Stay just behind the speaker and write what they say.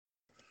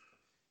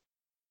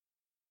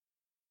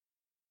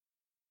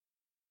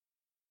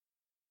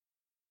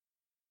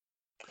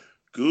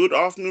Good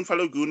afternoon,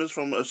 fellow Gooners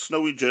from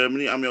snowy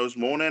Germany. I'm your host,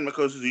 Mona, and my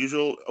co-host as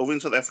usual, over in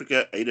South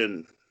Africa,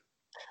 Aiden.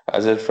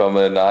 As it from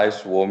a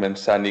nice, warm, and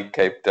sunny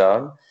Cape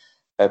Town.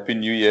 Happy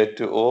New Year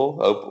to all.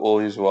 Hope all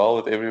is well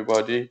with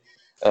everybody.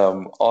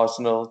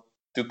 Arsenal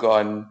took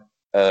on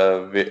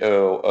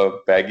a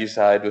baggy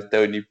side with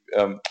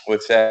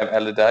with Sam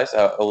Allardyce,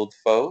 our old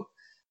foe,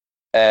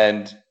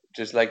 and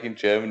just like in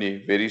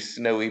Germany, very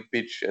snowy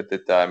pitch at the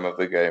time of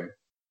the game.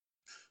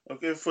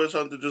 Okay, first I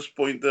want to just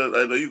point out,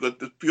 I know you got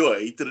this pure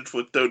hatred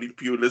for Tony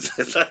Pulis.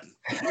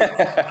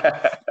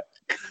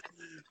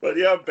 But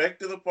yeah, back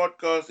to the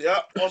podcast.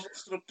 Yeah, Arsenal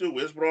trip to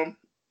West Brom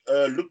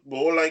looked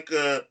more like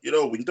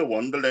winter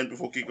wonderland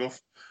before kickoff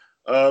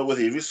with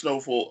heavy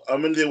snowfall. I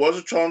mean, there was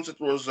a chance it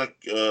was like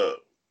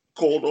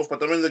called off,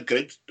 but I mean, the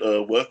great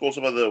work also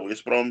by the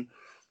West Brom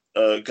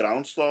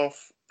ground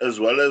staff, as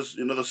well as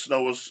the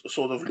snow was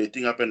sort of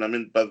letting up, and I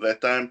mean by that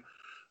time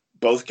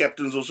both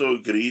captains also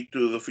agreed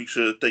to the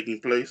fixture taking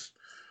place.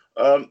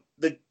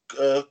 The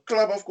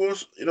club, of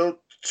course,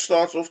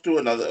 starts off to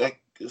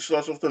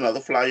another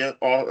flyer.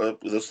 Or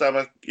this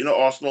time,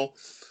 Arsenal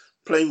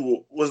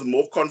playing with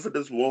more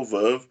confidence, more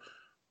verve,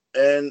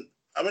 and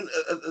I mean,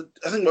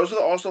 I think most of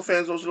the Arsenal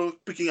fans also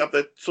picking up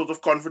that sort of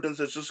confidence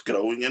that's just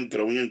growing and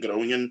growing and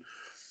growing. And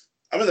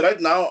I mean,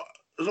 right now,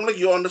 it's not like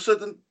you're on a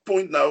certain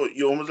point now.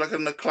 You're almost like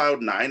on a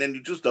cloud nine, and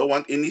you just don't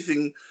want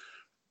anything,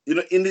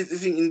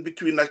 anything in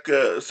between, like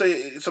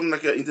say something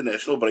like an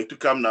international break to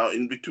come now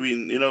in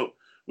between.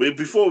 Where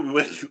before we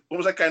were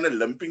almost like kind of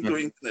limping to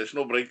an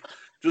international break,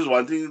 just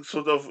wanting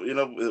sort of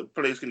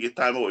players can get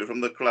time away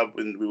from the club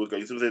when we were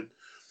going through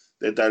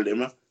that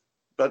dilemma.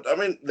 But I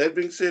mean, that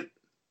being said,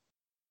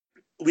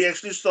 we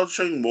actually started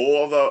showing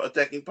more of our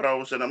attacking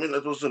prowess, and I mean,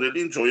 it was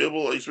really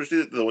enjoyable,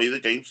 especially the way the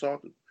game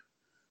started.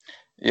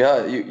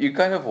 Yeah, you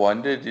kind of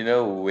wondered,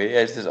 where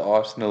has this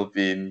Arsenal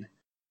been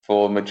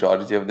for a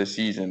majority of the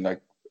season?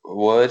 Like,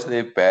 was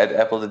there bad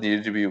apple that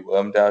needed to be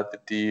wormed out the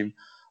team,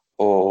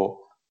 or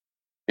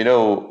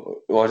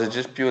was it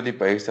just purely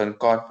based on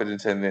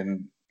confidence and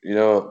then,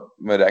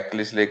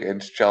 miraculously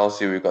against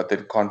Chelsea, we got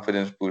that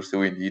confidence boost that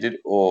we needed?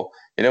 Or,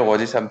 was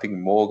there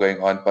something more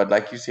going on? But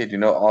like you said,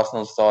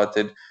 Arsenal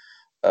started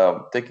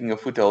taking a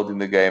foothold in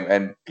the game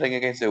and playing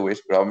against a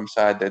West Brom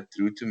side that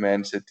drew to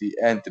Man City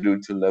and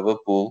drew to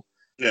Liverpool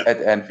Yeah.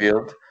 at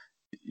Anfield.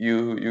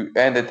 You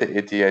and at the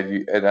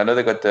Etihad, and I know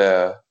they got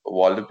the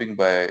walloping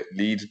by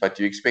Leeds, but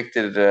you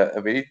expected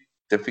a very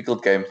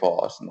difficult game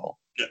for Arsenal.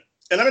 Yeah.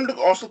 And I mean, look,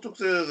 Arsenal took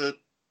the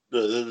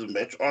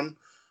match on,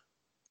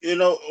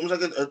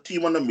 almost like a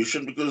team on a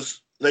mission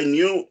because they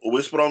knew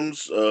West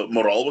Brom's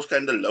morale was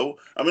kind of low.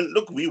 I mean,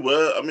 look,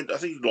 I mean, I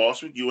think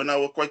last week you and I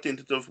were quite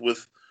tentative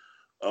with,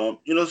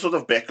 sort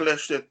of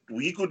backlash that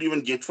we could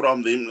even get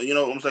from them,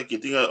 almost like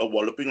getting a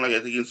walloping like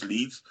that against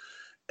Leeds.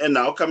 And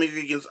now coming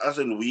against us,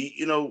 and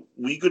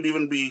we could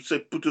even be, say,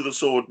 put to the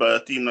sword by a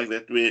team like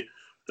that, where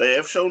they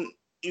have shown,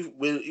 if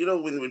when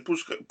when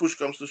push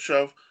comes to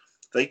shove,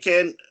 they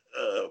can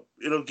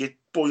get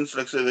points.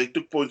 Like say they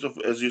took points of,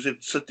 as you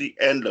said, City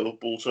and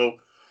Liverpool.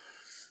 So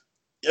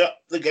yeah,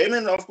 the game,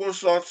 and of course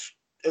starts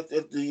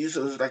at these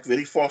like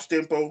very fast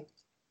tempo.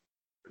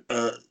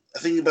 Uh, I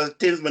think by the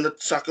 10th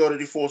minute, Saka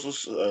already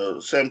forces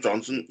Sam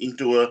Johnson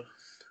into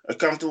a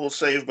comfortable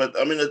save. But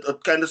I mean, it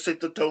kind of set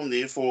the tone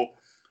there for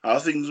how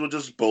things were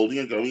just building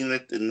and going in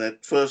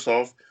that first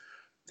half.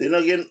 Then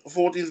again,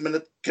 14th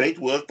minute, great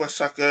work by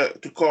Saka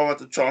to carve out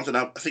the chance, and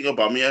I think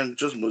Aubameyang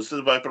just missed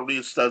it by probably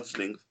a stud's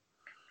length.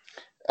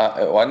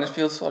 I honestly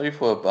feel sorry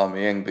for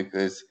Aubameyang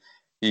because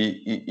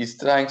he's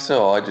trying so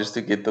hard just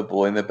to get the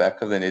ball in the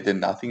back of the net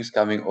and nothing's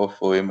coming off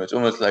for him. It's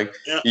almost like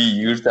Yeah, he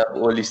used up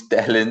all his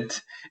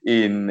talent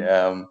in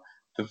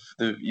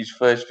his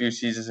first few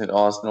seasons at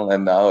Arsenal,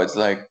 and now it's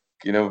like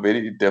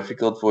very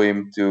difficult for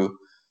him to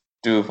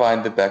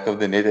find the back of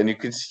the net. And you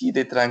can see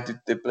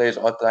the players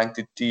are trying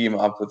to team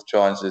up with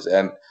chances.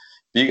 And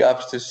big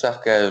ups to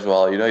Saka as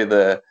well.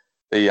 The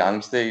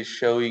youngster is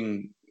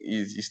showing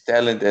his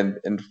talent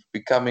and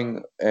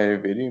becoming a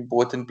very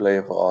important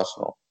player for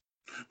Arsenal.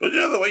 but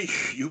the way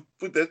you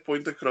put that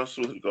point across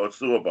with regards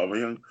to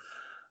Aubameyang,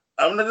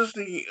 I'm not just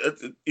thinking,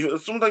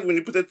 it's something like when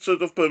you put that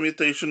sort of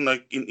permutation,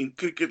 like in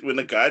cricket, when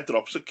a guy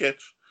drops a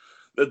catch,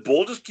 that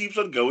ball just keeps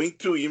on going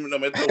to him no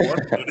matter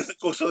what during the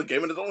course of the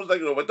game. And it's almost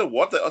like no matter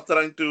what they are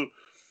trying to,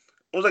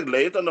 almost like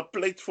lay it on a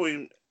plate for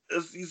him,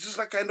 he's just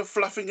like kind of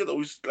fluffing it, or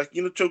he's like,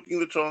 choking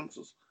the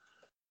chances.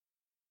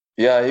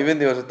 Yeah, even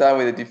there was a time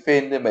where the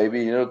defender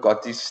maybe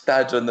got his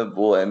studs on the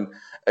ball and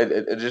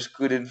it just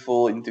couldn't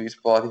fall into his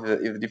path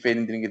if the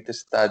defender didn't get the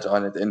studs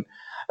on it. And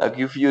like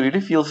you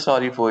really feel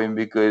sorry for him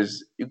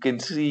because you can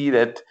see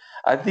that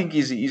I think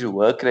his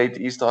work rate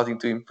is starting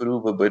to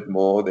improve a bit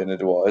more than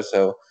it was.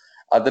 So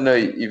I don't know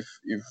if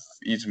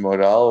his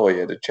morale or he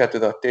had a chat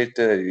with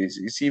Arteta,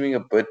 he's seeming a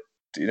bit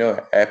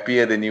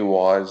happier than he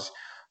was,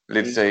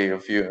 let's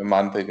Mm. say a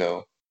month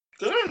ago.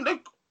 Because I mean,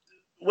 look,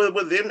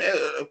 with them,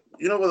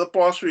 with the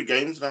past three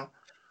games now,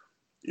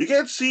 you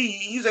can see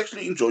he's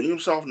actually enjoying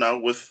himself now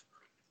with,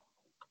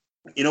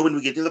 when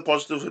we're getting the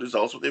positive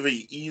results, whatever,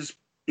 he's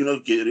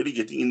really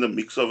getting in the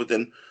mix of it.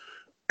 And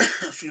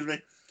excuse me.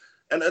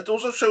 And it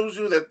also shows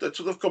you that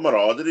sort of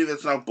camaraderie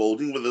that's now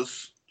building with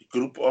this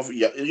group of,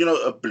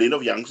 a blend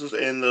of youngsters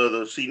and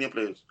the senior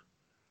players.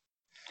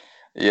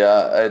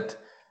 Yeah,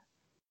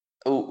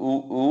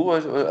 who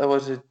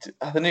was it?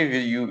 I don't know if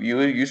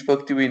you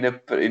spoke to me in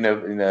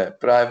a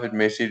private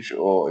message,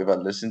 or if I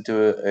listened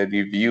to a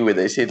review where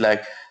they said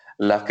like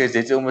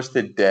Lacazette almost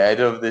the dad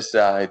of the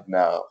side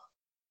now.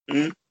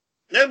 Mm.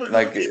 Yeah, because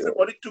Like look,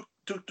 everybody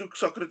took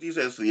Socrates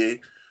as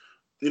the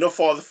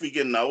father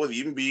figure now, with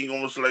him being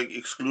almost like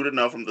excluded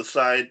now from the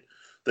side.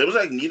 There was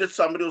like needed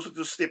somebody also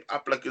to step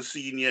up like a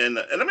senior, and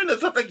I mean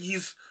it's not like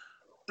he's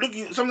look.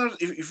 Sometimes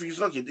if he's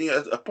not getting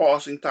a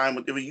passing time,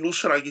 whatever, he'll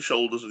shrug his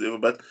shoulders, whatever.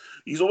 But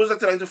he's always like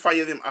trying to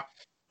fire them up.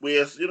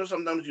 Whereas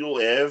sometimes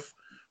you'll have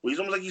where he's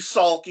almost like he's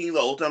sulking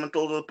the whole time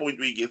until the point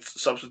where he gets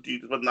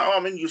substituted. But now, I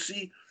mean, you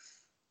see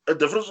a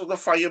different sort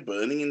of fire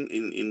burning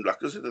in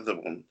Lacazette at the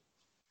moment.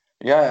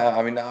 yeah,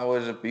 I mean, I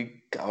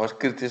was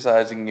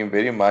criticizing him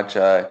very much.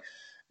 I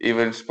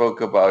even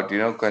spoke about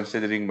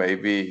considering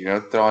maybe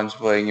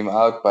transferring him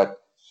out, but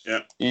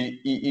Yeah.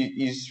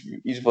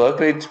 his work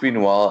rate's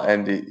been well,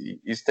 and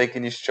he's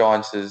taken his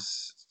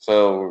chances.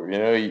 So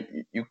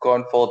you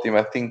can't fault him.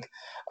 I think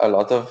a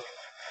lot of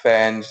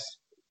fans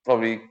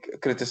probably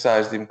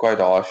criticized him quite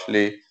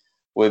harshly,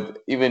 with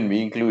even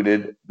me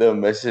included. The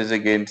misses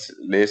against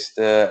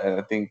Leicester, and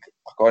I think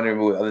I can't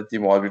remember what other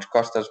team was, which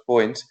cost us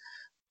points.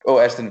 Oh,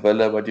 Aston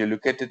Villa, but you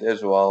look at it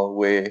as well,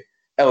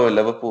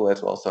 Liverpool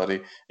as well.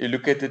 Sorry, you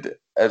look at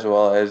it as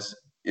well as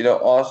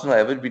Arsenal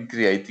haven't been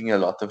creating a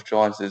lot of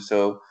chances,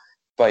 so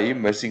by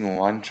him missing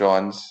one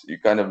chance, you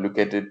kind of look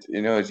at it,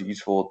 as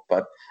his fault.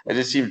 But it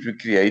just seems to be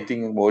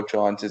creating more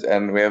chances,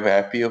 and we have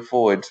happier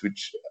forwards,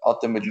 which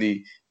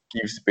ultimately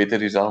gives better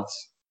results.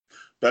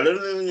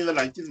 Bellerin in the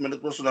 19th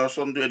minute was now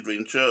starting to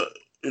venture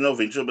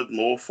a bit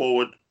more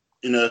forward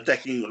in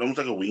attacking, almost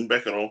like a wing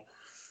back and all.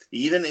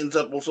 He then ends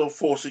up also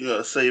forcing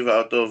a save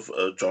out of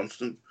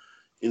Johnston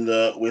in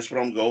the West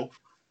Brom goal.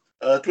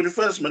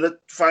 21st minute,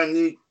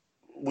 finally,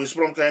 West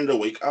Brom kind of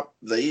wake up.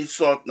 They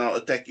start now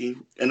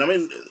attacking. And I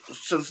mean,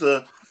 since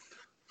it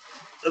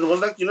was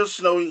like,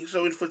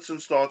 snowing fits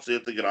and starts there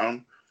at the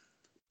ground.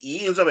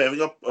 He ends up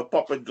having a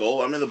pop at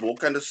goal. I mean, the ball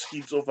kind of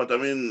skids off, but I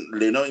mean,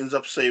 Leno ends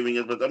up saving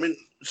it. But I mean,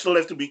 still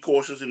have to be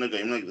cautious in a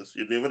game like this.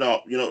 You never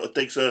know. It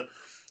takes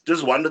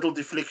just one little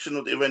deflection,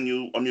 whatever, and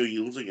you on your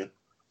heels again.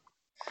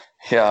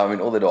 Yeah, I mean,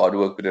 all that hard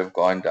work would have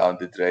gone down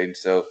the drain.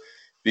 So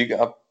big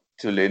up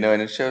to Leno,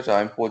 and it shows how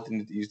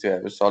important it is to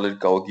have a solid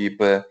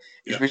goalkeeper,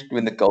 Yeah. especially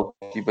when the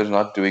goalkeeper's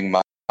not doing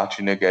much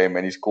in a game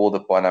and he's called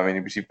upon. I mean,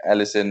 you see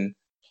Allison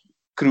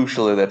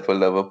crucial in that for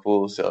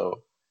Liverpool.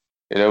 So,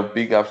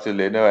 big ups to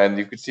Leno, and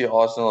you could see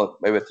Arsenal,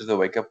 maybe it was the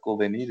wake up call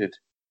they needed.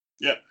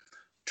 Yeah.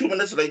 2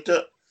 minutes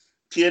later,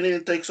 Tierney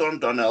takes on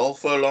Donnell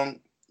Furlong,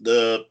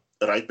 the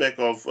right back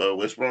of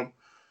West Brom.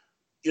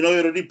 He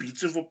already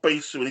beats him for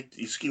pace when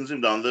he skins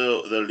him down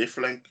the left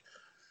flank.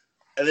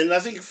 And then I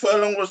think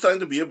Furlong was trying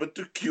to be a bit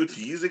too cute.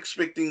 He's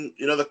expecting,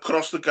 the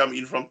cross to come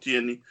in from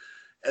Tierney.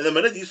 And the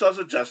minute he starts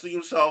adjusting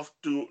himself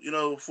to,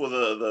 for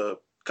the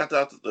cut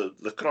out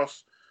the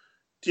cross,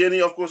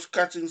 Tierney, of course,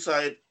 cuts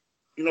inside,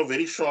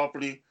 very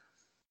sharply.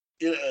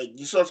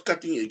 He starts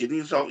getting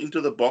himself into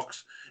the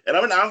box. And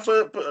I mean,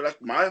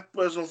 like my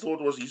personal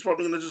thought was he's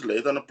probably going to just lay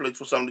it on a plate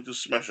for somebody to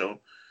smash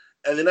out.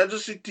 And then I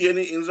just see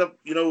Tierney ends up,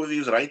 with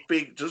his right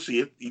peg, just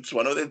it's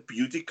one of that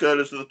beauty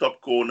curlers to the top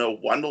corner,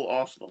 1-0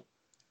 Arsenal.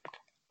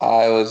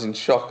 I was in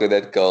shock at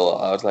that goal.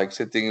 I was like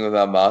sitting with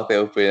my mouth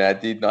open. I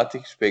did not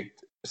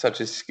expect such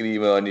a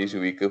screamer on his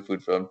weaker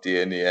foot from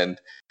Tierney, and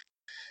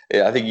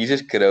yeah, I think he's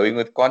just growing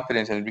with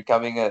confidence and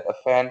becoming a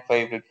fan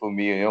favorite for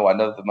me.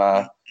 One of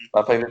my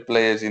favorite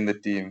players in the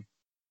team.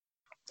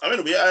 I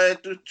mean, I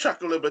had to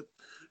chuckle a bit.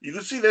 You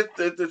could see that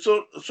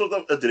sort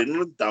of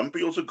adrenaline dump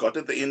he also got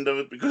at the end of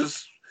it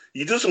because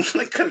he just almost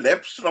like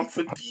collapsed from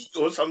fatigue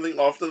or something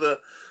after the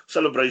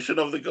celebration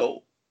of the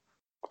goal.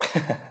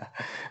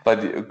 But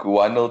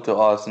 1-0 to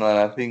Arsenal, and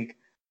I think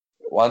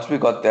once we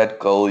got that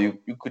goal, you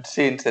could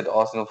sense that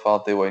Arsenal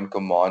felt they were in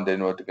command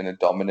and were going to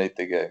dominate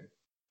the game.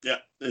 Yeah.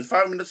 Then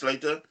 5 minutes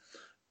later,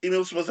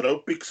 Emil Smith Rowe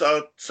picks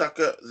out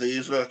Saka.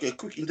 There's like a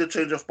quick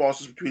interchange of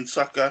passes between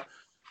Saka,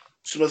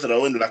 Smith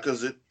Rowe, and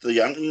Lacazette. The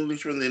young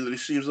Englishman then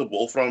receives the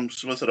ball from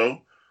Smith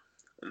Rowe,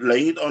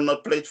 laying it on a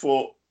plate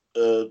for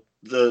the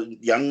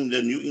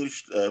new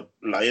English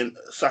lion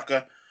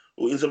Saka,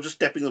 who ends up just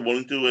tapping the ball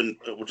into and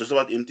just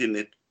about empty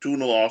net.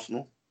 2-0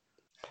 Arsenal.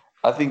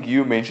 I think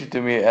you mentioned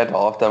to me at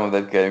halftime of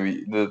that game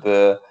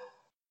the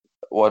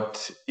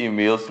what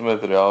Emil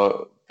Smith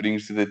Rowe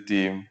brings to the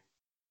team,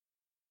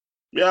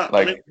 Yeah,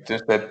 I mean, like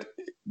just that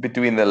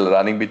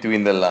running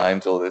between the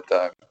lines all the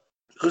time.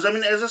 because I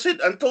mean, as I said,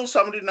 until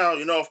somebody now,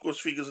 of course,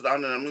 figures it out,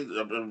 and I mean,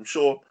 I'm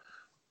sure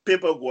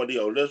Pep or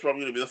Guardiola is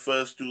probably going to be the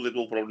first two that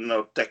will probably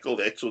now tackle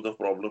that sort of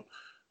problem.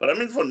 But I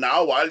mean, for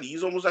now, while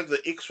he's almost like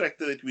the X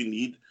factor that we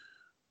need,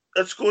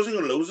 it's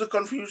causing loads of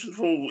confusion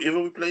for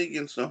whoever we play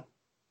against now.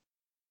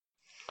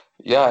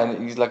 Yeah,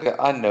 and he's like an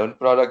unknown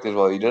product as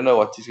well. You don't know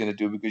what he's going to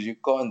do because you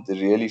can't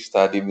really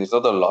study him. There's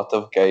not a lot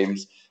of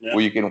games Yeah.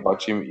 where you can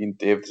watch him in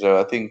depth. So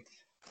I think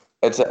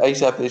it's an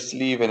ace up his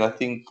sleeve, and I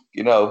think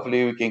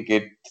hopefully we can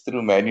get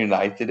through Man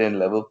United and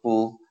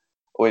Liverpool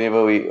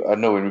whenever I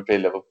don't know when we play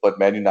Liverpool, but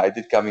Man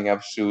United coming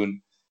up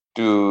soon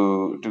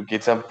to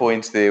get some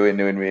points there when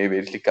we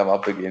eventually come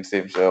up against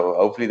them. So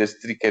hopefully this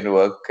streak can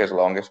work as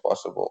long as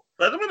possible.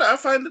 But I mean, I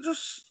find it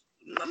just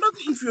not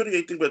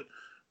infuriating, but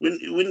when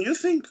you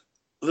think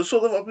the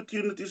sort of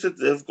opportunities that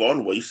have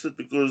gone wasted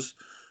because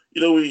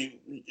we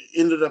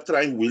ended up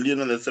trying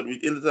Willian on that side, we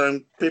ended up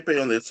trying Pepe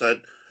on that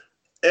side,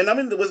 and I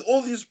mean with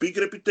all these big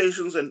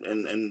reputations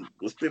and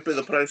with Pepe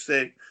the price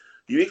tag,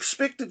 you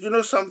expected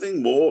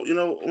something more,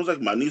 almost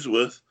like money's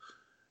worth,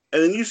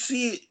 and then you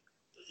see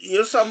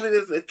somebody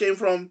that came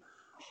from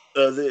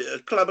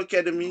the club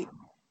academy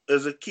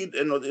as a kid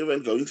and whatever,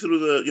 and going through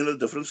the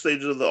different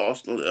stages of the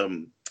Arsenal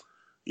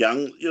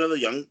the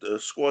young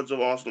squads of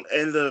Arsenal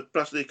and the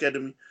plus the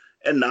academy,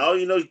 and now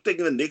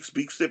taking the next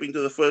big step into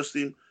the first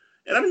team,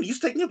 and I mean he's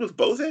taking it with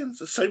both hands.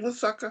 The same with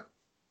Saka.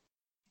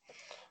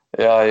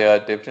 Yeah, yeah,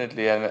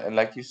 definitely. And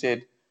like you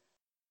said,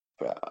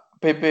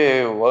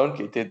 Pepe won't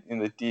get it in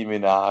the team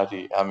in a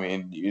hurry. I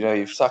mean,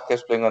 if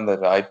Saka's playing on the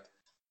right,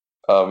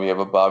 we have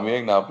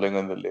Aubameyang now playing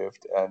on the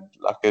left, and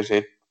like I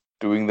said,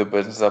 doing the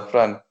business up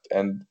front,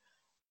 and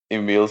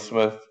Emil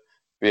Smith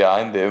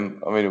behind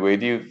them. I mean, where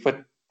do you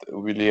fit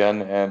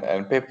Willian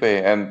and Pepe?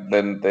 And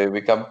then they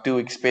become too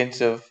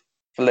expensive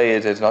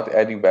players. It's not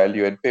adding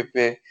value, and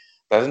Pepe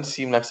doesn't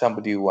seem like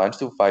somebody who wants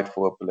to fight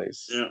for a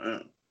place. Yeah,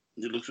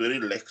 he looks very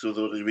lax with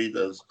what he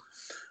does.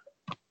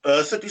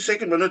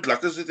 32nd minute,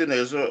 Lacazette and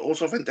has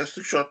also a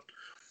fantastic shot,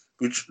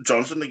 which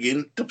Johnson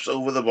again tips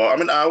over the bar. I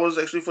mean, I was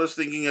actually first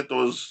thinking it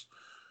was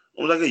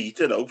almost like a hit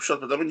and hope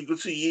shot, but I mean, you could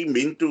see he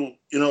meant to,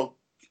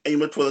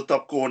 aim it for the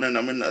top corner, and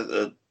I mean,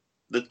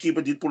 the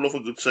keeper did pull off a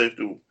good save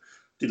to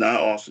deny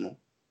Arsenal.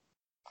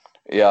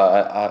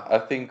 Yeah, I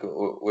think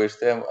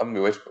West Ham, I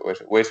mean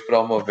West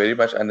Brom were very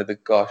much under the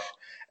cosh,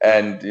 Yeah.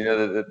 and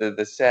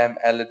the Sam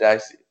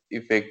Allardyce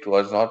effect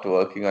was not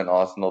working on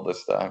Arsenal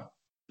this time.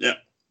 Yeah.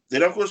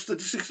 Then, of course,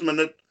 36th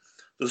minute,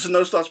 the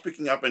snow starts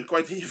picking up and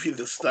quite heavy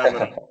this time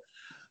around.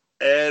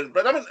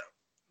 But I mean,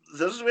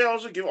 this is where I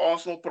also give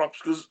Arsenal props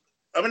because,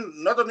 I mean,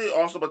 not only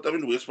Arsenal, but I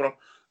mean, West Brom.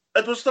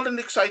 It was still an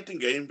exciting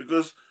game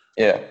because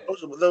Yeah,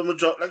 the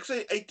majority, like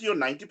say 80 or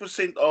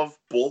 90% of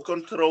ball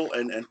control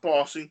and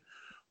passing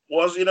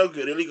was,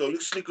 really going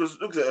slick. Because,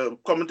 look, the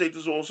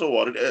commentators were also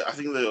worried, I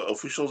think the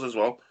officials as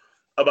well,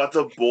 about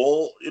the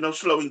ball,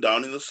 slowing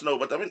down in the snow.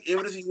 But I mean,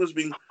 everything was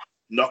being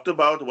knocked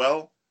about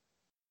well.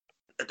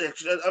 It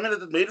actually, I mean,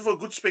 it made it for a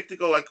good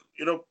spectacle, like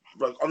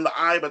like on the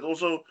eye, but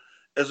also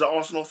as an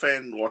Arsenal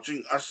fan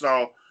watching us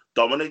now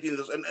dominating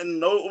this, and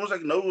no, almost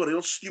like no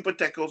real stupid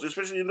tackles.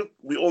 Especially, look,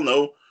 we all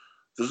know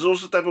this is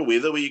also the type of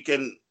weather where you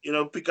can,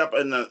 pick up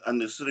an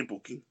unnecessary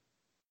booking.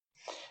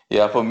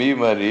 yeah. For me,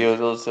 Mario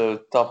is also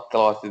top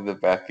class in the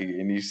back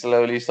again. He's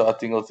slowly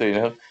starting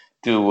also,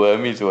 to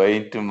worm his way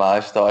into my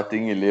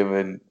starting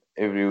 11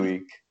 every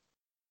week.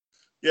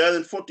 Yeah,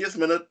 then 40th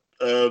minute,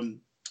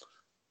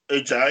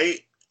 Ajay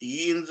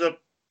he ends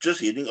up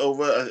just heading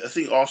over. I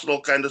think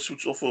Arsenal kind of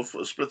switch off for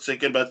a split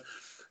second, but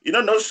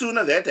no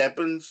sooner that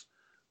happens,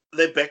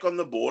 they're back on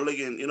the ball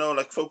again,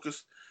 like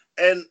focused.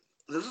 And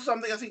this is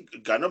something I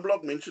think Gunnar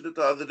Block mentioned it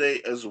the other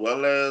day, as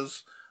well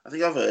as I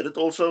think I've heard it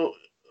also,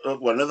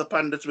 one of the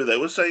pundits where they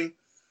were saying,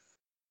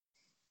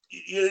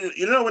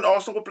 when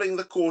Arsenal were playing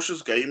the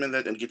cautious game and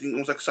that and getting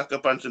almost like sucker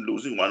punch and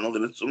losing 1-0,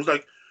 then it's almost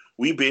like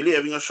we barely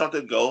having a shot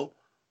at goal,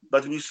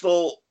 but we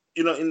still,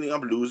 ending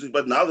up losing.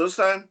 But now this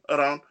time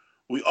around,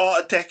 we are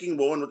attacking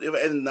more and whatever,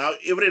 and now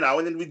every now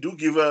and then we do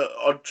give a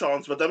odd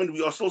chance, but I mean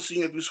we are still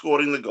seeing that we're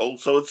scoring the goal,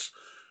 so it's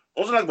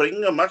also like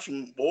bringing a much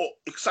more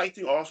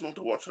exciting Arsenal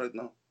to watch right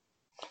now.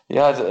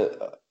 Yeah,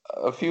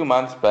 a few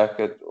months back,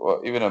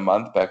 or even a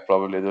month back,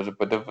 probably there was a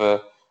bit of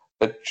a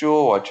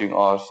chore watching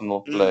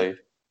Arsenal Mm. play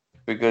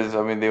because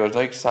I mean there was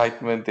no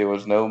excitement, there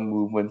was no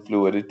movement,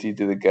 fluidity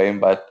to the game,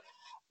 but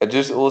it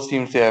just all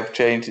seems to have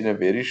changed in a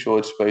very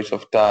short space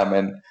of time.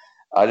 And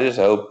I just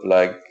hope,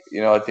 like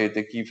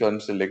they keep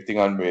on selecting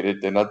on merit.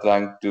 They're not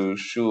trying to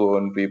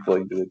shoehorn people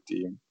into the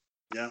team.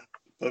 Yeah,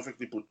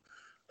 perfectly put.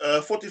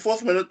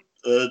 44th minute,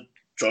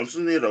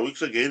 Johnson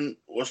heroics again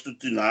was to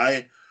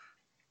deny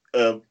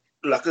uh,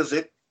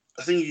 Lacazette.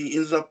 I think he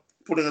ends up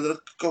putting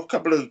a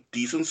couple of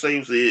decent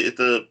saves there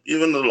at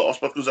even the last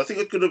part because I think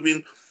it could have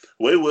been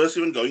way worse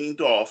even going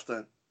into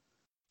halftime.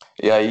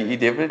 Yeah, he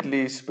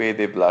definitely spared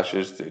their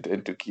blushes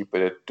to keep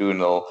it at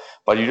 2-0.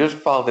 But you just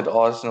felt that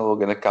Arsenal were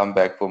going to come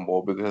back for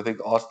more because I think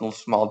Arsenal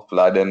smelled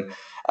blood. And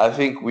I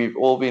think we've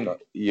all been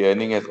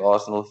yearning as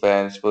Arsenal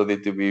fans for there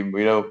to be,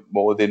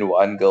 more than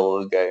one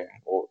goal a game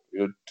or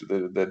to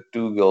the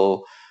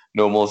two-goal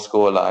normal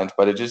score lines.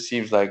 But it just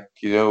seems like,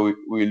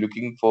 we're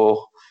looking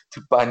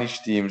to punish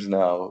teams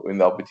now when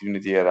the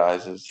opportunity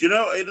arises.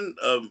 Aiden,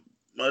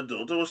 my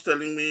daughter was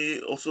telling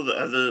me also the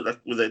other, like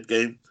with that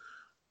game,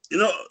 you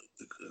know,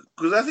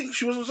 because I think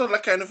she was also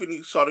like kind of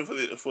feeling sorry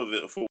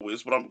for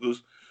West Brom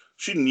because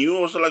she knew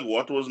also like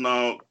what was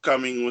now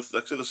coming with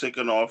like say the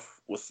second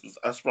half with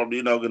us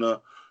probably now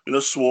gonna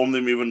swarm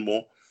them even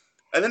more.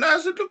 And then I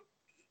said, look,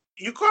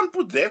 you can't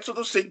put that sort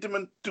of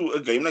sentiment to a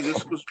game like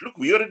this because look,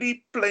 we're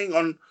already playing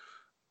on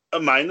a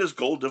minus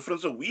goal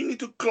difference, so we need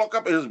to clock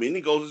up as many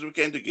goals as we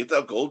can to get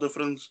our goal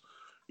difference,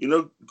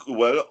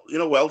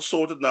 well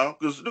sorted now.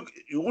 Because look,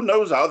 who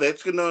knows how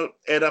that's gonna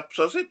add up.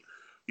 So I said,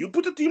 you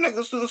put a team like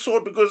this to the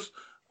sword because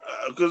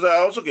I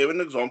also gave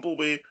an example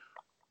where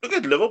look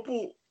at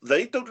Liverpool.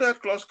 They totally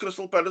outclassed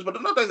Crystal Palace, but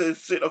it's not like they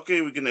said,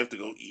 okay, we're gonna have to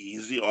go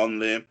easy on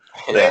them.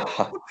 They had to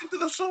Yeah. put into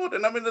the sword,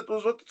 and I mean, it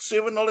was what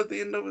 7-0 at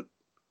the end of it.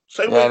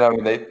 Same Yeah, way, and I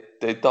mean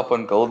they top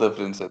on goal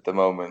difference at the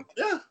moment.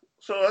 yeah.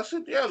 So I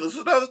said, yeah, this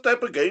is now the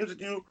type of games that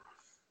you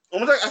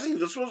almost like. I think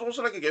this was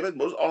also like a game that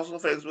most Arsenal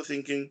fans were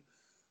thinking,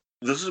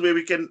 this is where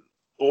we can,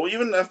 or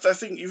even after I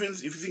think, even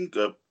if you think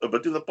a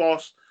bit in the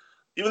past,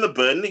 even the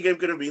Burnley game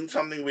could have been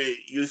something where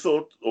you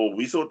thought, or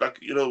we thought, like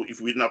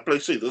if we now play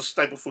say this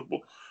type of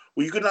football,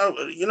 we could now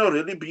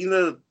really be in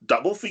the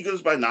double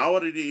figures by now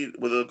already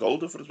with a goal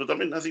difference. But I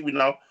mean, I think we're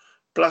now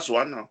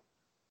 +1 now.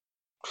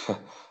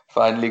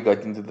 Finally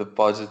got into the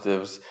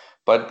positives.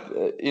 But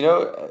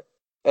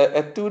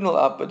at 2-0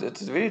 up,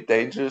 it's a very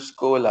dangerous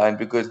scoreline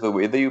because the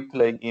weather you're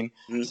playing in,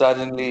 Mm.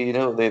 suddenly,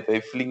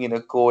 they fling in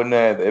a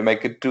corner, they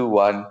make it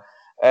 2-1,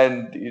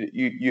 and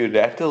you're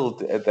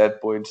rattled at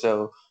that point.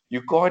 So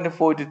you can't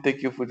afford to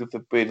take your foot off the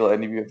pedal,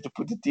 and if you have to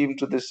put the team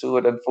to the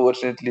sword,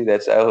 unfortunately,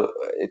 that's how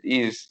it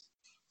is.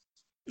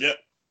 Yeah.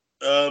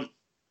 Um,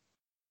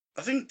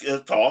 I think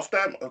at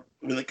halftime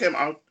when they came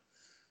out,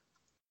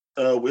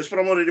 West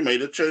Brom already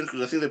made a change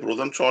because I think they brought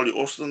on Charlie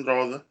Austin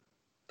rather.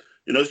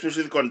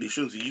 Especially the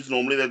conditions. He's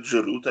normally that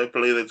Giroud type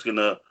player that's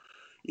gonna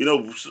you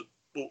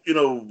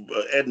know,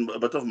 add a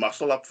bit of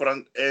muscle up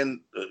front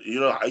and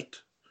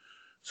height.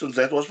 Since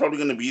that was probably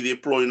going to be their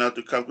ploy now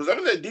to come, because I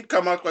mean they did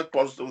come out quite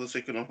positive in the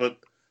second half, but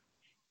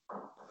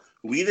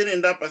we then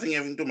end up I think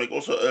having to make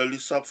also early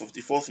sub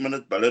 54th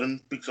minute.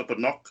 Bellerin picks up a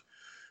knock.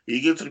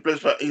 He gets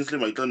replaced by Ainsley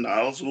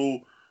Maitland-Niles,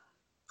 who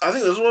I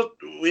think this is what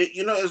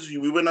as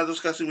we were now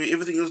discussing, where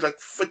everything is like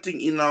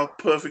fitting in now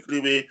perfectly.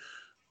 Where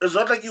it's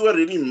not like you were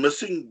really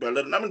missing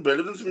Bellerin. I mean,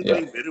 Bellerin's been Yeah.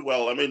 playing very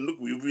well. I mean, look,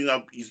 we've been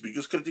up his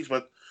biggest critics,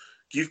 but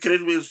give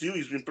credit where it's due.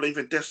 He's been playing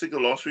fantastic the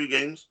last few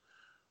games.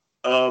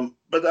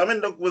 But I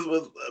mean, look, with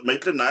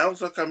Maitland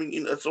Niles are coming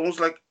in, it's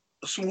almost like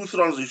a smooth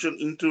transition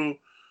into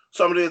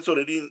somebody that's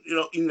already,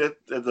 in that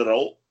the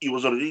role. He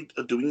was already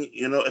doing,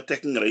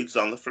 attacking raids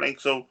down the flank.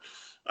 So,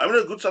 I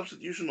mean, a good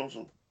substitution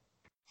also.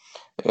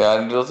 Yeah,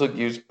 and it also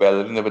gives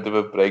Bellerin a bit of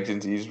a break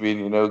since he's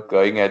been,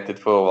 going at it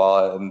for a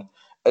while, and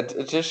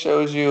it just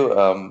shows you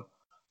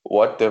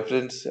what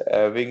difference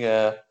having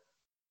a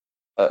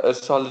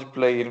solid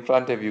play in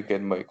front of you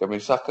can make. I mean,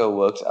 Saka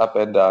works up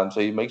and down, so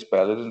he makes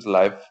Bellerin's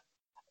life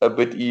a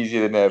bit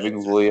easier than having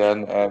Exactly.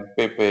 Willian and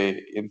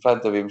Pepe in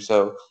front of him.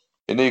 So,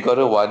 you got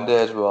to wonder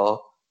as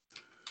well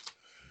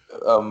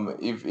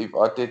if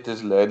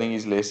Arteta's learning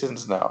his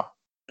lessons now.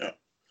 Yeah.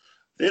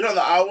 Then on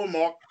the hour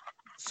mark,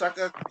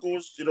 Saka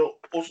caused,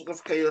 all sort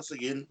of chaos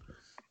again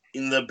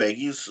in the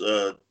Baggies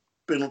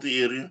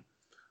penalty area.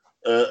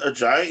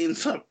 Ajay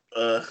ends up,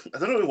 I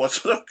don't know what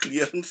sort of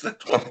clearance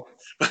that was,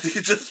 but he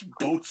just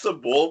boots the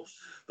ball.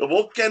 The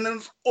ball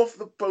cannons off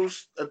the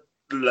post. It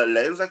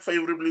lands like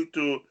favorably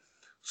to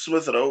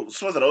Smith Rowe.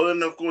 Smith Rowe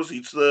then, of course,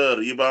 hits the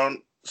rebound,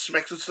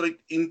 smacks it straight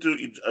into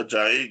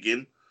Ajay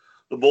again.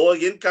 The ball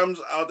again comes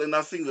out, and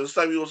I think this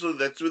time he also,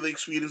 that's where the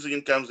experience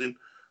again comes in.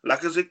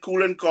 Like I said,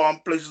 cool and calm,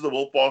 places the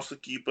ball past the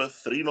keeper,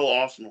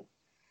 3-0 Arsenal.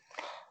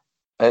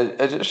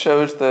 It just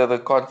shows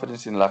the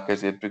confidence in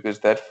Lacazette because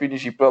that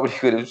finish he probably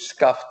could have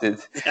scuffed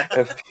it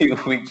a few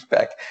weeks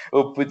back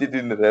or put it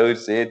in the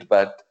Rowe's head.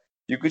 But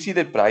you could see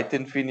that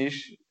Brighton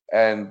finish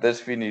and this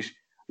finish.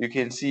 You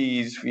can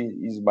see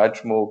he's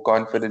much more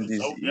confident.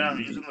 So, yeah,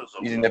 he's in the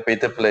He's zone in a now.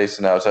 better place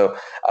now. So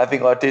I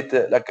think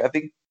Arteta, I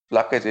think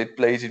Lacazette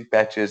plays in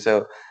patches.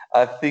 So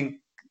I think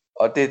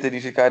Arteta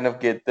needs to kind of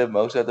get the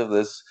most out of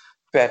this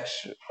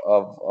patch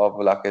of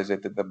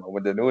Lacazette at the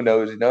moment. And who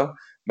knows,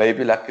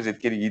 maybe Lacazette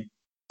can hit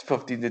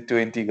 15 to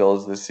 20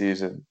 goals this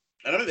season.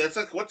 And I mean, that's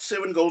like, what,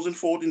 7 goals in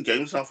 14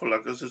 games now for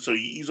Lacazette, so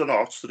he's on a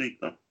hot streak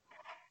now.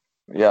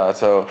 Yeah,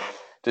 so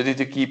just need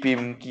to keep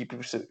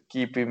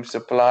him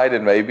supplied,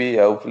 and maybe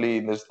hopefully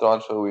in this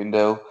transfer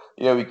window,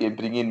 we can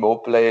bring in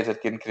more players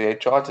that can create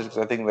chances because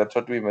I think that's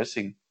what we're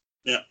missing.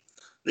 Yeah.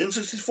 Then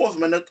 64th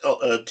minute,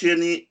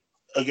 Tierney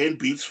again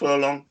beats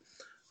Furlong.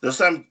 This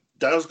time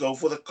does go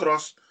for the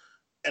cross.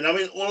 And I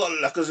mean, all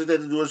Lacazette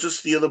had to do was just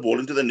steer the ball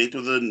into the net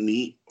with a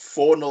knee.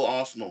 4-0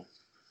 Arsenal.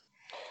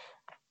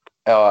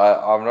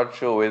 I'm not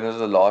sure when was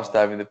the last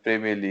time in the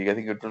Premier League. I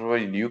think it was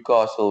probably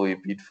Newcastle we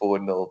beat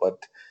 4-0,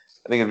 but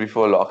I think it was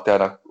before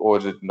lockdown or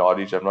was it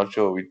Norwich? I'm not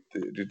sure with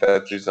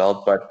that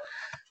result, but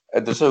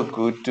it's so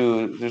good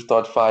to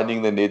start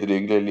finding the net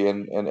regularly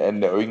and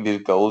knowing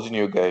there's goals in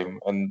your game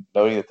and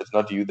knowing that it's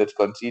not you that's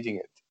conceding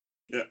it.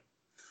 Yeah.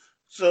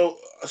 So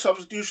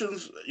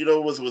substitutions,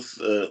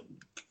 with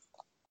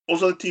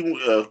Also, the team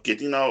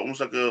getting now almost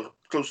like a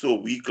close to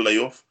a week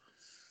layoff.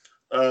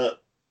 Uh,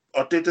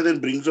 Arteta then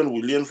brings on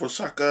Willian for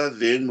Saka,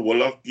 then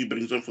Willock he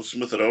brings on for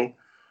Smith Rowe.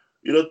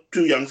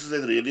 Two youngsters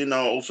that really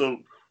now also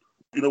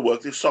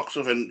work their socks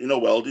off and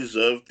well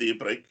deserved their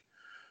break.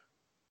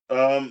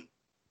 Um,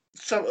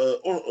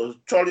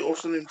 Charlie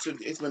Austin in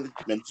 78th minute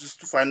manages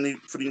to finally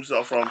free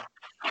himself from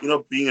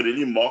being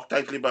really marked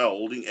tightly by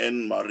Holding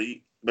and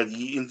Murray, but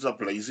he ends up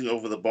blazing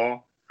over the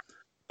bar.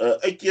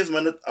 80th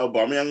minute,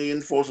 Aubameyang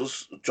again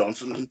forces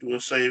Johnson into a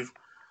save.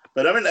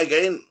 But I mean,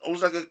 again, it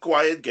was like a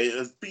quiet game.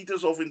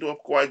 Peters off into a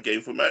quiet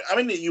game for me. I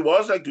mean, he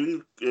was like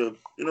doing,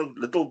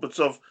 little bits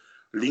of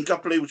link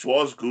up play, which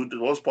was good. It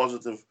was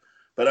positive.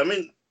 But I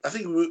mean, I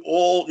think we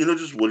all,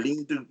 just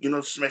willing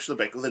to, smash the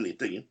back of the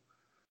net again.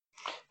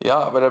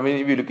 Yeah, but I mean,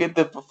 if you look at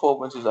the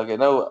performances, like I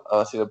know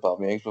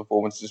Aubameyang's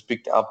performance is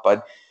picked up,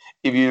 but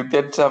if you look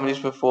at somebody's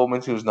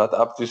performance who's not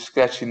up to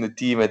scratch in the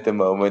team at the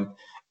moment,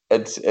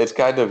 it's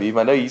kind of him.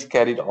 I know he's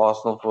carried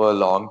Arsenal for a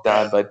long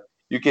Yeah. time, but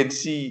you can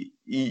see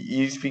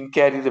he's been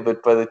carried a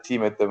bit by the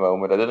team at the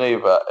moment. I don't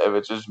know if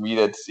it's just me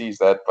that sees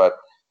that, but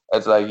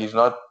it's like he's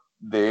not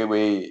there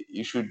where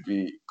he should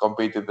be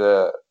compared to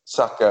the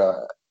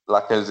Saka,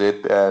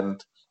 Lacazette,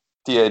 and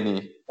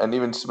Tierney, and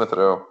even Smith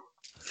Rowe.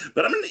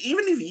 But I mean,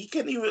 even if he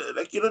can even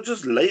like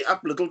just lay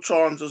up little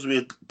chances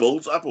where it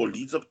builds up or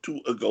leads up to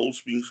a goal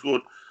being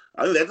scored,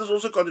 I think that is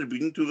also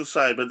contributing to the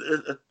side. But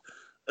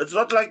it's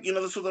not like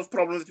the sort of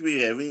problem that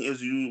we're having,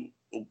 as you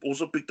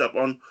also picked up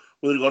on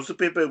with regards to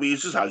Pepe, where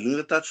he's just hugging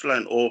the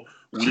touchline, or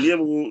William,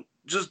 who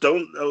just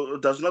don't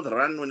does not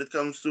run when it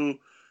comes to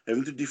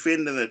having to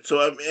defend and that. So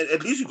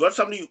at least you got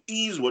somebody who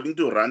is willing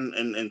to run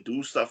and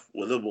do stuff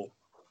with the ball.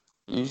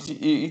 You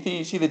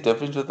see the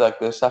difference with like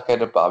the Saka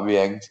and the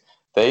Aubameyang.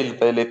 They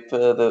let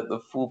the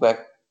fullback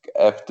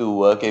have to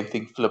work and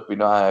think flip.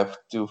 I have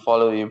to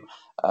follow him.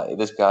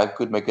 This guy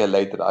could make a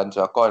late run,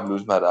 so I can't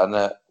lose my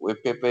runner. Where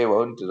Pepe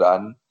won't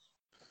run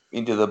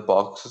into the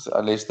box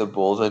unless the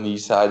ball's on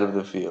his side of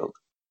the field.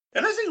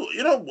 And I think,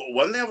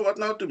 one thing I've got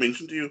now to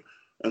mention to you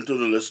and to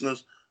the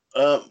listeners,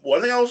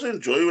 one thing I also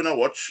enjoy when I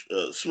watch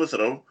Smith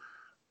Rowe,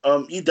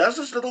 he does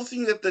this little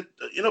thing that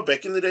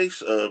back in the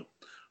days,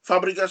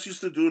 Fabregas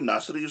used to do,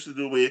 Nasser used to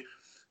do, where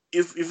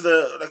if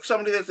the, like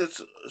somebody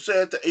that's,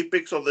 say, at the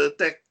apex of the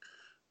attack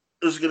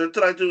is going to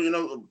try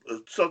to,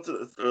 sort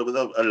with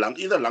a lung,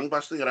 either lung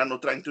busting run or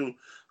trying to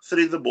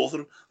thread the ball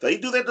through. They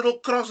do that little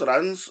cross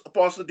runs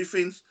past the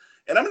defense.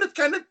 And I mean, it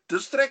kind of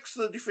distracts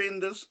the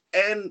defenders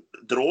and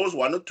draws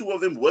one or two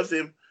of them with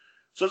them.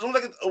 So it's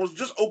almost like it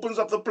just opens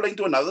up the plane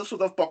to another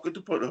sort of pocket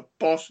to put a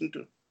pass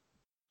into.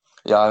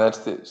 Yeah,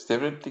 it's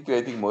definitely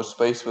creating more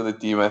space for the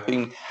team. I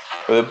think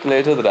the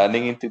players are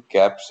running into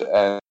gaps,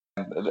 and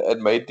it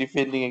made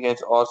defending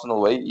against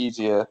Arsenal way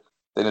easier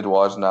than it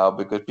was now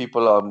because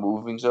people are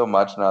moving so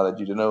much now that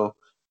you don't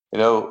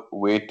know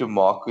where to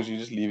mark because you're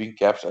just leaving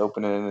gaps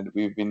open, and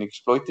we've been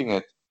exploiting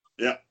it.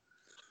 Yeah.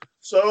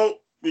 So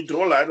we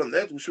draw light on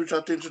that. We switch our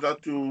attention now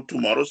to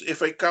tomorrow's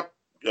FA Cup,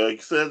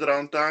 third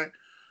round tie.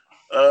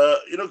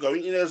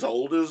 Going in as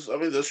holders, I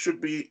mean, this should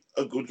be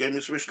a good game,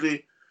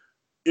 especially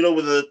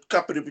with the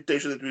cup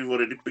reputation that we've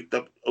already picked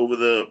up over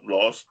the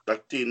last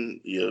like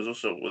 10 years or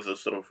so with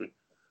this trophy.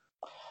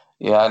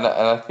 Yeah, and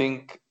I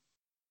think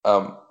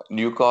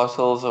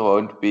Newcastle also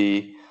won't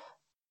be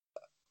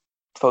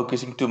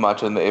focusing too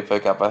much on the FA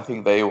Cup. I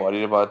think they're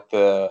worried about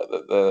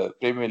the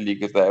Premier League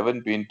because they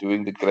haven't been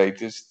doing the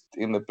greatest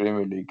in the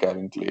Premier League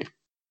currently.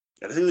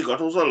 And I think they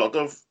got also a lot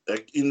of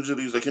like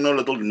injuries, like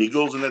little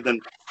niggles in it,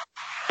 and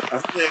I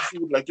think they actually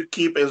would like to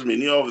keep as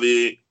many of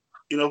the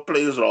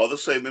players rather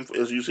save them,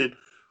 as you said,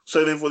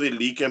 save them for the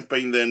league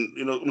campaign than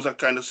almost like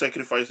kind of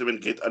sacrifice them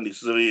and get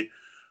unnecessary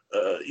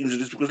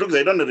injuries because look,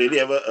 they don't really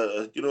have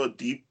a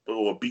deep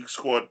or a big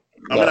squad.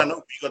 I mean, I Yeah. know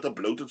we got a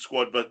bloated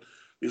squad, but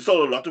there's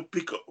still a lot to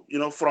pick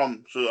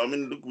from. So I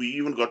mean, look, we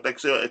even got like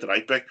say at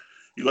right back,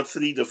 you got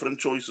three different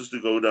choices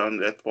to go down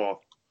that path.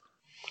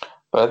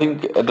 But I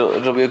think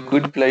it'll be a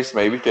good place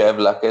maybe to have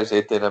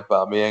Lacazette and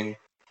Aubameyang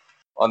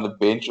on the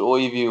bench, or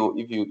if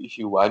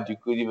you want, you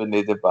could even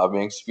let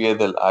Aubameyang spear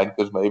the line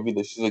because maybe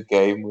this is a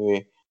game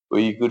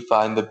where you could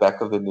find the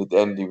back of the net,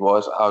 and he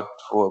was out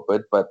for a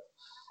bit, but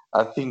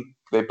I think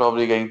they're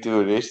probably going to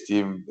arrest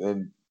him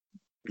and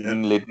Yeah.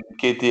 let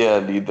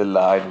Nketiah lead the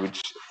line,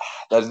 which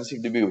doesn't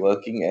seem to be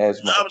working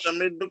as Yeah, but I much.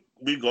 mean, look,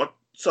 we got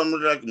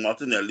somebody like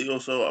Martinelli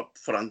also up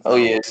front Oh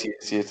now. yes,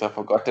 I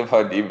forgot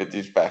about him with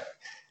his back.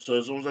 So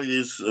it's almost like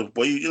there's a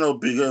way,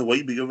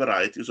 way bigger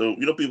variety. So,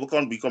 people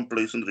can't be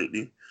complacent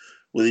really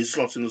with these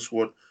slots in the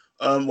squad.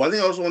 One thing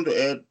I also want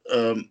to add,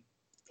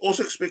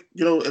 also expect,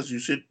 as you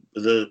said,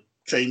 the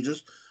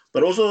changes,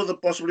 but also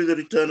possibly the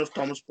return of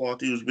Thomas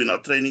Partey, who's been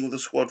out training with the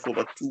squad for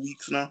about 2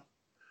 weeks now.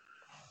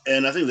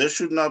 And I think this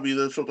should now be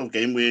the sort of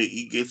game where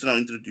he gets now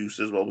introduced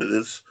as well with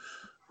this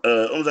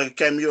almost like a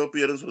cameo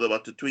appearance with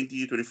about a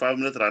 20,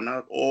 25-minute run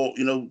out, or,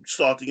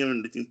 starting him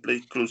and letting him play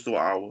close to an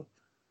hour.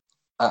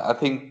 I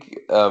think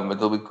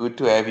it'll be good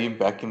to have him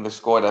back in the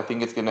squad. I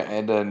think it's going to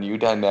add a new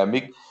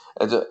dynamic,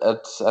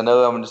 I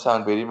know I'm going to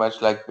sound very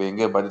much like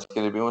Wenger, but it's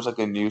going to be almost like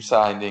a new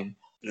signing,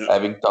 Yeah.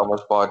 having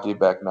Thomas Partey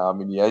back now. I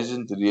mean, he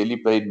hasn't really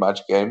played much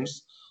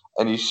games,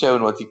 and he's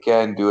shown what he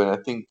can do. And I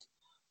think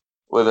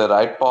with the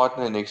right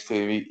partner next to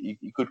him,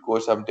 he could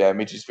cause some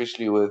damage,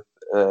 especially with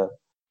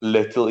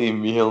little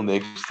Emil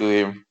next to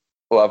him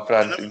or up And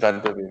front I in mean,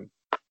 front of him.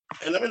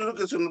 look,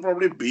 it's going to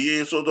probably be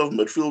a sort of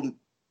midfield,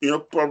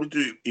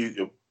 probably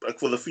like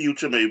for the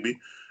future maybe.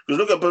 Because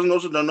look, a person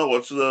also don't know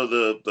what's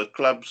the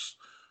club's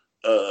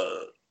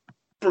uh,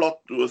 plot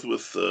with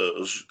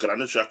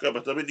Granit Xhaka.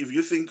 But I mean, if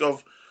you think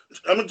of,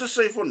 I mean, just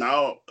say for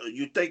now,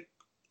 you take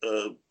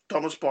uh,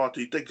 Thomas Partey,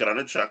 you take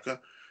Granit Xhaka,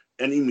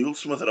 and Emil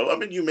Smith Rowe. I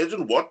mean, you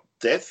imagine what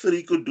that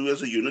three could do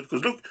as a unit.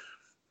 Because look,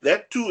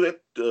 that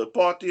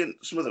Partey and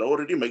Smith Rowe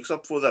already makes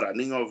up for the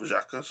running of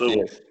Xhaka. So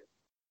Yes.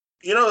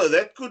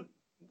 that could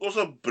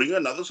also bring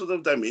another sort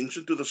of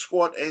dimension to the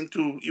squad and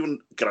to even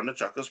Granit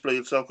Xhaka's play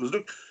itself. Because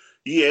look,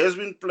 he has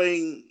been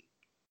playing.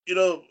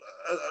 Look,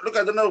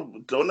 I don't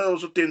know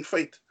also 10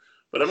 fate.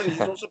 But I mean,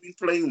 he's also been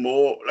playing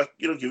more, like,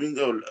 giving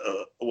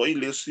away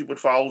less stupid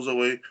fouls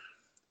away.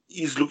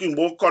 He's looking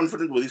more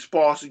confident with his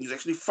passing. He's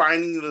actually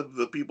finding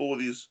the people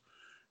with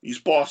his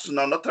passes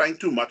now, not trying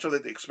too much of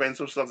that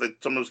expensive stuff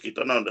that sometimes get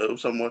on our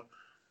nerves somewhat.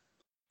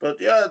 But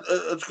yeah,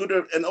 it's good.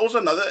 And also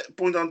another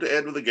point I want to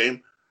add with the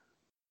game,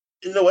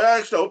 in the way I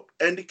actually hope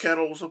Andy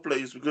Carroll also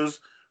plays, because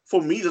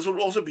for me, this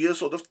will also be a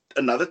sort of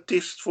another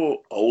test for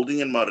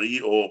Holding and Marie,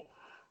 or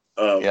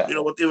Yeah.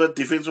 whatever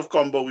defensive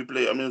combo we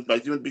play. I mean, it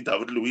might even be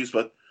David Luiz,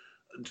 but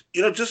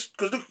just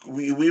because look,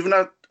 we've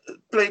not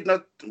played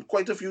not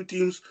quite a few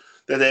teams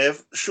that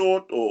have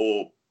short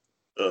or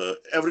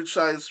average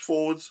size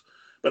forwards.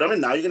 But I mean,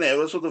 now you're gonna have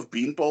a sort of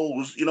beanpole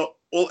who's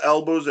all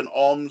elbows and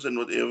arms and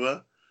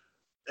whatever,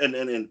 and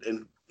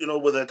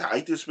with that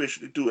height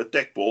especially to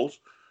attack balls.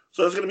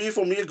 So it's gonna be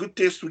for me a good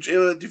test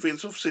whichever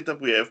defensive setup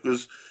we have,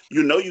 because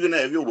you're gonna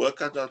have your work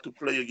cut out to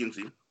play against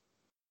him.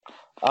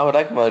 I would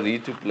like Marie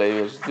to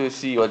play just to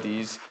see what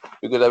he's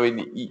because I mean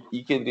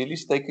he can really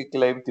stake a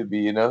claim to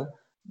be,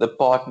 the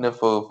partner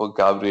for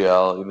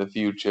Gabriel in the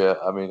future.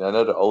 I mean, I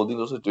know the Olding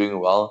also doing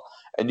well,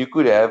 and you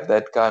could have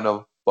that kind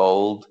of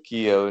bold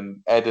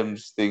Keown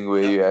Adams thing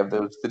where Yeah, you have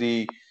those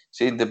three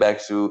centre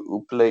backs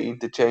who play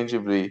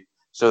interchangeably.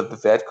 So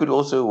that could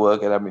also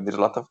work. And I mean, there's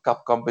a lot of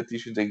cup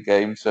competitions and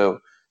games, so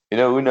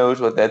who knows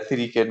what that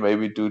three can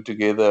maybe do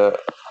together.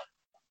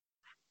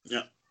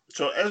 yeah.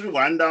 So as we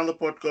wind down the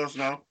podcast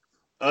now,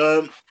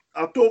 um,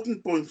 our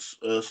talking points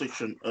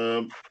section.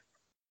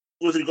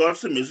 With regards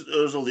to Mesut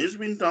Ozil, there's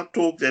been that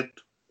talk that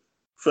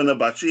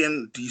Fenerbahce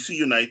and DC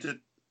United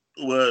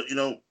were,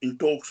 in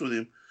talks with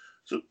him.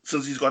 So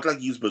since he's got like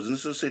his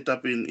businesses set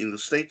up in the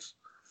States,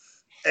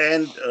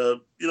 and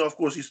of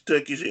course, his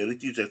Turkish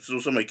heritage, that's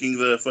also making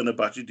the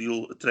Fenerbahce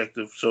deal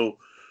attractive. So,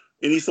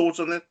 any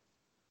thoughts on that?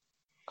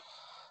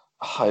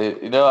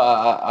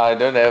 I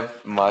don't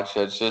have much.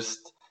 It's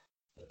just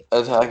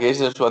I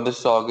guess I just want the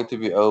saga to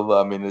be over.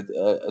 I mean,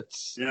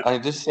 Yeah,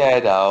 I'm just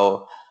sad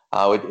how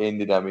it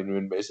ended. I mean,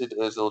 when Mesut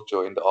Ozil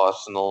joined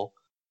Arsenal,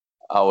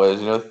 I was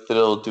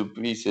thrilled to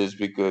pieces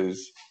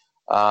because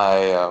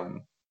I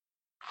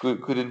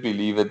couldn't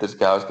believe that this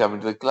guy was coming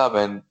to the club,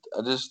 and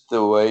just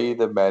the way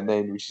the manner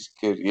in which his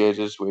career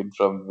just went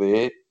from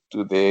there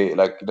to there,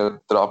 like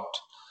dropped.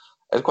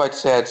 It's quite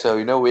sad. So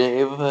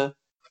wherever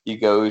he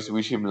goes,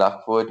 wish him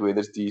luck for it, whether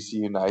it's DC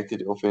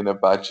United or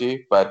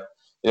Fenerbahce. But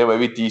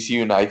maybe DC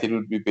United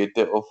would be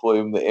better off for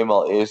him the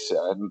MLS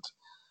and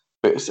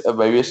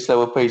maybe a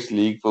slower paced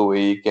league for where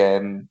he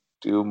can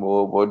do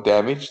more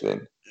damage.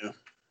 Then yeah.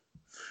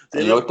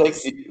 Then your of take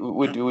course,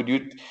 yeah. would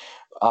you?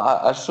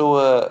 I saw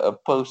a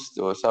post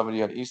or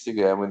somebody on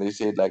Instagram when they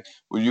said like,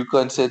 would you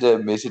consider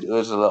Mesut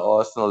Ozil an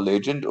Arsenal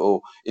legend,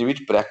 or in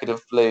which bracket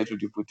of players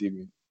would you put him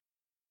in?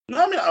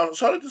 No, I mean, I'm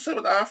sorry to say,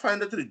 but I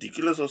find it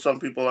ridiculous of some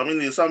people. I mean,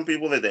 there's some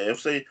people that they have,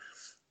 say,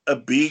 a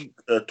big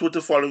Twitter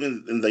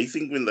following, and they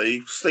think when they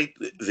state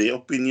their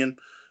opinion,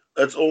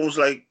 it's almost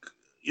like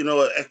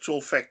an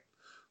actual fact.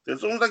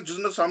 It's almost like just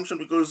an assumption,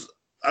 because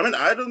I mean,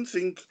 I don't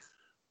think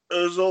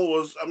Özil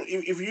was. I mean,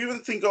 if you even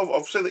think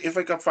of say the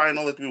FA Cup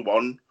final that we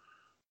won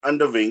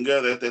under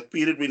Wenger, that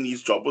period when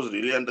his job was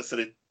really under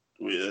threat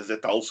with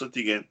that Hull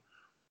City game,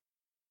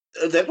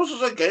 that was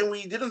also a game where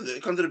he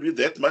didn't contribute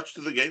that much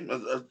to the game,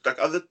 like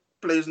other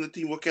players in the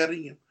team were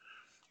carrying him.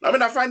 I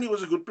mean, I find he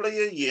was a good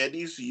player. He had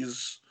his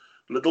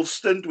little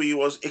stint where he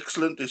was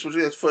excellent,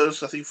 especially that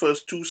first, I think,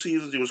 first 2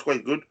 seasons, he was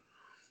quite good.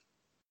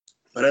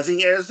 But I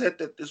think as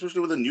that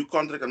especially with a new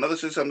contract, another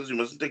say sometimes you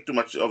mustn't take too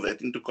much of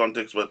that into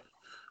context. But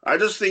I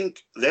just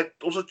think that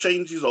also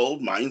changed his whole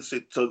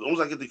mindset. So it's almost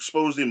like it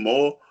exposed him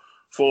more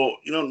for,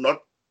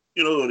 not,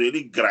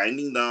 really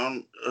grinding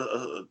down,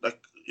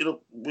 like,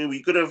 where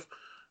we could have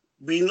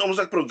been almost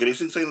like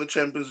progressing, say, in the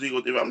Champions League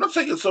or whatever. I'm not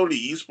saying it's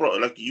solely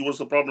like he was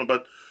the problem,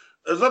 but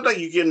it's not like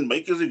you can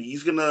make as if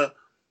he's gonna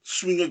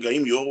swing a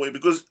game your way,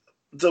 because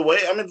the way,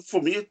 I mean,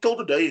 for me till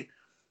today,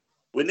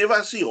 whenever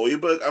I see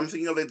Hoiberg, I'm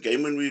thinking of that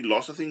game when we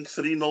lost, I think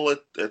 3-0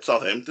 at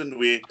Southampton,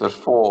 where There's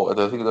four.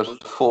 I think there's was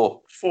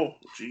four. four.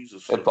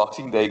 Jesus, That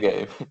Boxing Day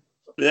game.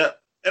 Yeah,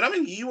 and I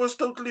mean he was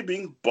totally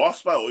being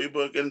bossed by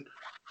Hoiberg, and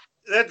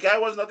that guy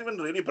was not even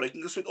really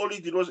breaking the sweat. All he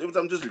did was every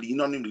time just lean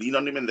on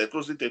him, and that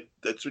was it.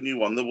 That's when he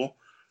won the ball.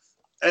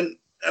 And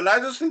and I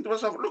just think to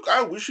myself, look,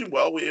 I wish him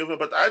well wherever,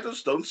 but I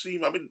just don't see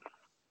him. I mean,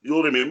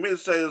 you'll remember him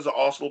say as an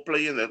Arsenal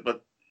player and that,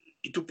 but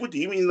to put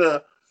him in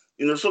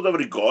a sort of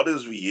regard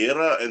as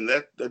Vieira and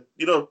that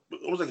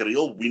almost like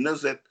real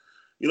winners that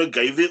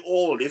gave it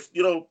all, left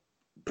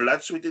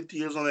blood, sweat, and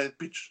tears on that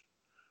pitch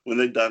when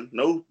they're done.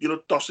 No,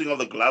 tossing of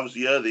the gloves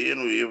here, there,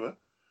 and wherever.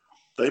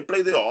 They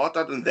play their heart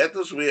out, and that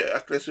is where I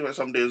classify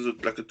some days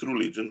like a true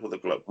legend for the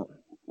club.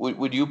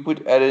 Would you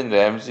put Aaron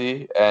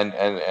Ramsey and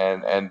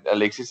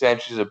Alexis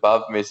Sanchez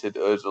above Mesut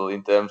Ozil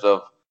in terms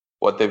of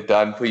what they've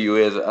done for you?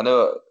 As I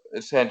know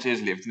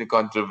Sanchez left in a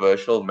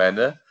controversial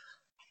manner,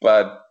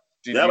 but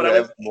did Yeah, but you I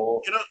mean, have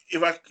more?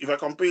 if I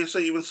compare,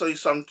 say, even say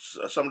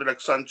somebody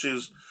like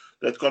Sanchez,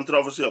 that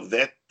controversy of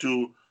that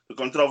to the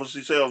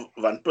controversy, say, of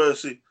Van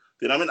Persie,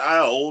 then I mean, I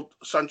hold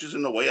Sanchez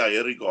in a way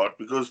I regard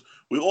because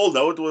we all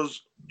know it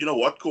was,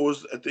 what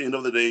caused at the end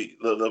of the day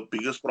the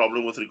biggest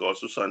problem with regards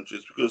to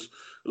Sanchez because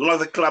a lot of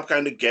the club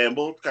kind of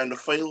gambled, kind of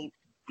failed,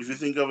 if you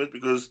think of it,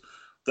 because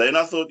they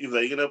not thought if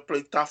they're gonna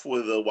play tough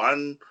with the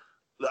one,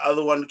 the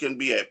other one can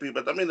be happy.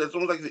 But I mean, it's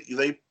almost like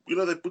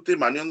they put their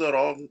money on the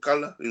wrong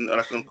color in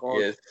like on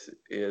cards.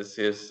 Yes,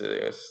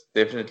 yes,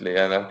 definitely.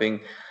 And I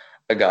think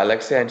a guy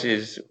like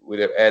Sanchez would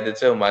have added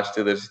so much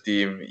to this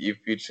team if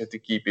you just had to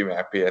keep him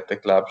happy at the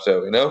club.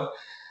 So,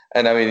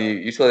 and I mean,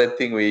 you saw that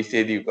thing where he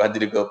said he wanted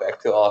to go back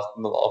to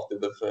Arsenal after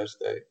the first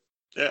day.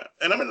 Yeah,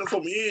 and I mean,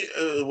 for me,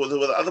 with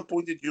the other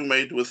point that you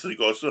made with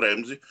regards to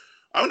Ramsey,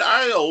 I mean,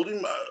 I hold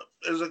him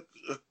as a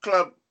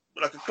club,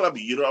 like a club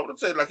hero. I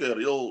wouldn't say like a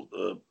real,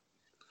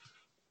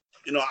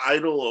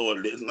 idol or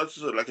not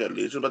just like a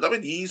legend, but I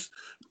mean, he's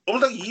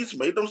almost like he's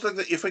made almost like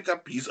the FA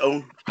Cup his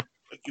own.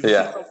 Like if you think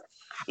Yeah, of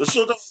the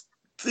sort of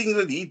thing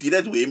that he did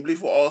at Wembley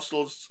for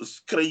Arsenal, it's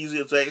crazy.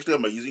 It's actually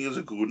amazing as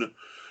a gooner.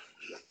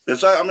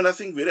 That's why I mean, I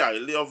think very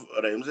highly of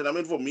Ramsey. And I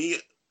mean, for me,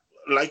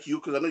 like you,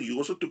 because I know you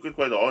also took it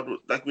quite hard.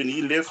 Like when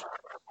he left.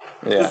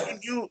 Because yeah, you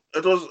knew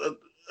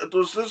it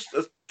was just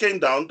it came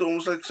down to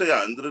almost like say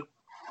 100,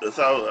 that's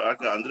how like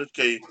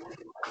 100K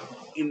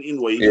in yes,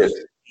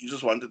 wages. He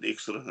just wanted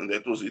extra, and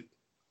that was it.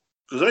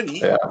 Because I mean,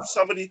 yeah,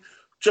 somebody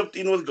chipped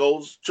in with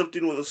goals, chipped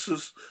in with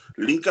assists.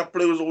 Link up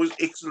play was always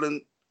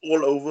excellent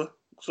all over.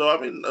 So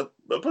I mean,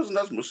 a person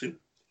that's missing.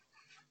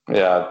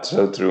 yeah.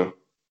 So true.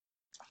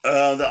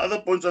 The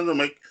other points I'm gonna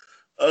make.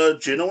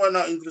 Genoa are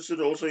now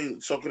interested also in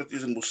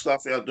Socrates and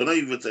Mustafi. I don't know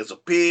if it's as a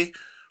pair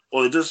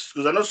or just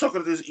because I know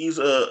Socrates is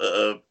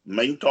a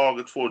main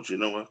target for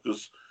Genoa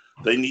because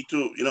they need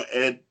to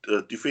add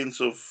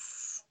defensive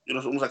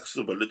almost like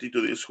stability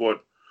to their squad.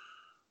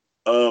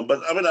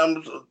 But I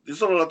mean,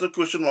 there's a lot of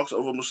question marks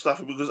over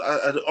Mustafi because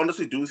I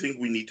honestly do think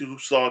we need to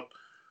start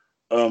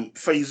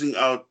phasing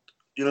out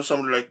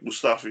somebody like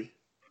Mustafi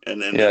Yeah,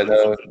 and no,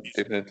 Socrates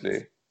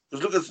definitely.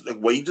 because look at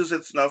like wages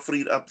that's now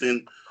freed up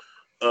then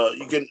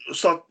you can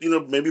start,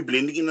 maybe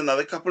blending in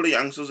another couple of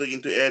youngsters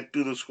again to add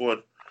to the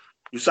squad.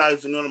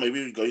 Besides,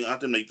 maybe going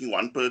out and making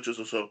one purchase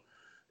or so.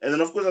 And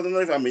then, of course, I don't know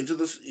if I mentioned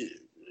this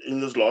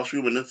in this last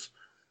few minutes.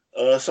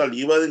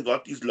 Saliba then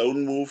got his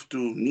loan move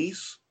to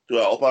Nice to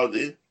help out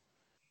there.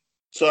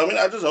 So, I mean,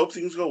 I just hope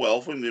things go well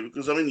for him there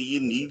because, I mean, he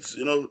needs,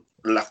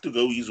 luck to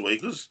go his way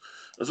because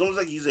it's almost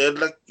like he's had,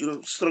 like,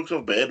 strokes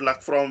of bad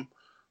luck from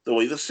the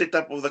way the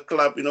setup of the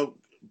club,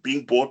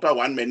 being bought by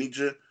one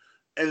manager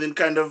and then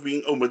kind of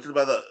being omitted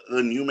by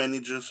the new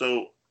manager.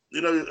 So,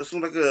 it's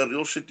not like a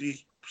real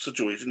shitty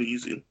situation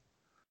he's in.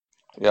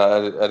 Yeah,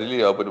 I really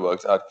hope it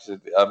works out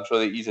because I'm sure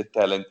there is a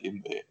talent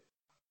in there.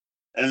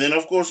 And then,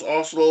 of course,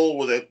 Arsenal,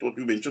 with that, what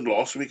we mentioned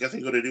last week, I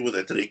think already with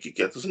that Reiki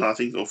Catterson, I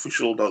think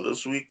official now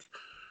this week,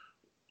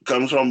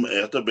 comes from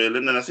Hertha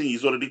Berlin. And I think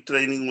he's already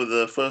training with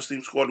the first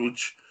team squad,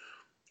 which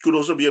could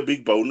also be a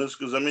big bonus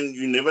because, I mean,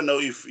 you never know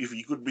if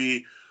he could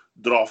be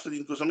drafted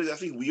in. Because, I mean, I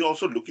think we're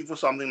also looking for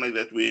something like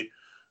that where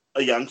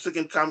a youngster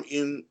can come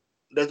in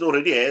that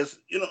already has,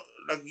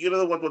 like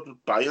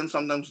what Bayern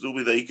sometimes do,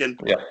 where they can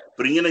Yeah.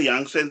 bring in a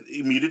youngster and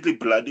immediately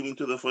blood him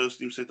into the first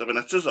team setup. And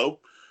I just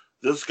hope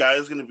this guy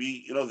is going to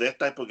be, that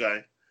type of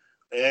guy.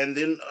 And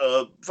then,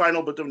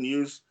 final bit of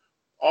news: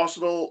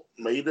 Arsenal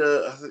made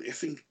I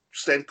think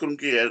Stan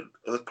Kroenke had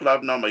the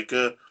club now make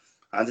a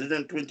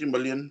 £120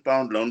 million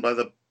loan by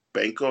the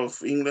Bank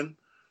of England.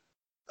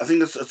 I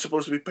think it's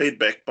supposed to be paid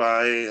back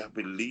by, I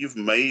believe,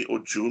 May or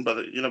June, by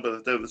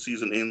the time the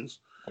season ends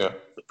Yeah.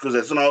 because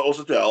that's now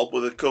also to help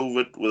with the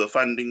COVID, with the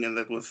funding, and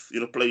that with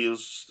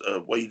players'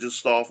 wages,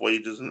 staff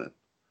wages, and that.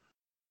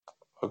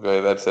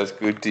 Okay, that's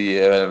good to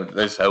hear.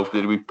 Let's hope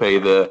that we pay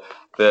the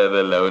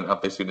loan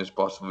up as soon as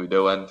possible. We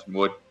don't want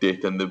more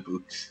debt on the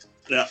books.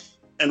 Yeah.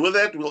 And with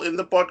that, we'll end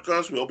the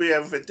podcast. We hope you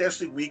have a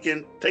fantastic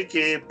weekend. Take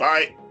care.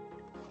 Bye.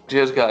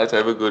 Cheers, guys.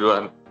 Have a good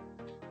one.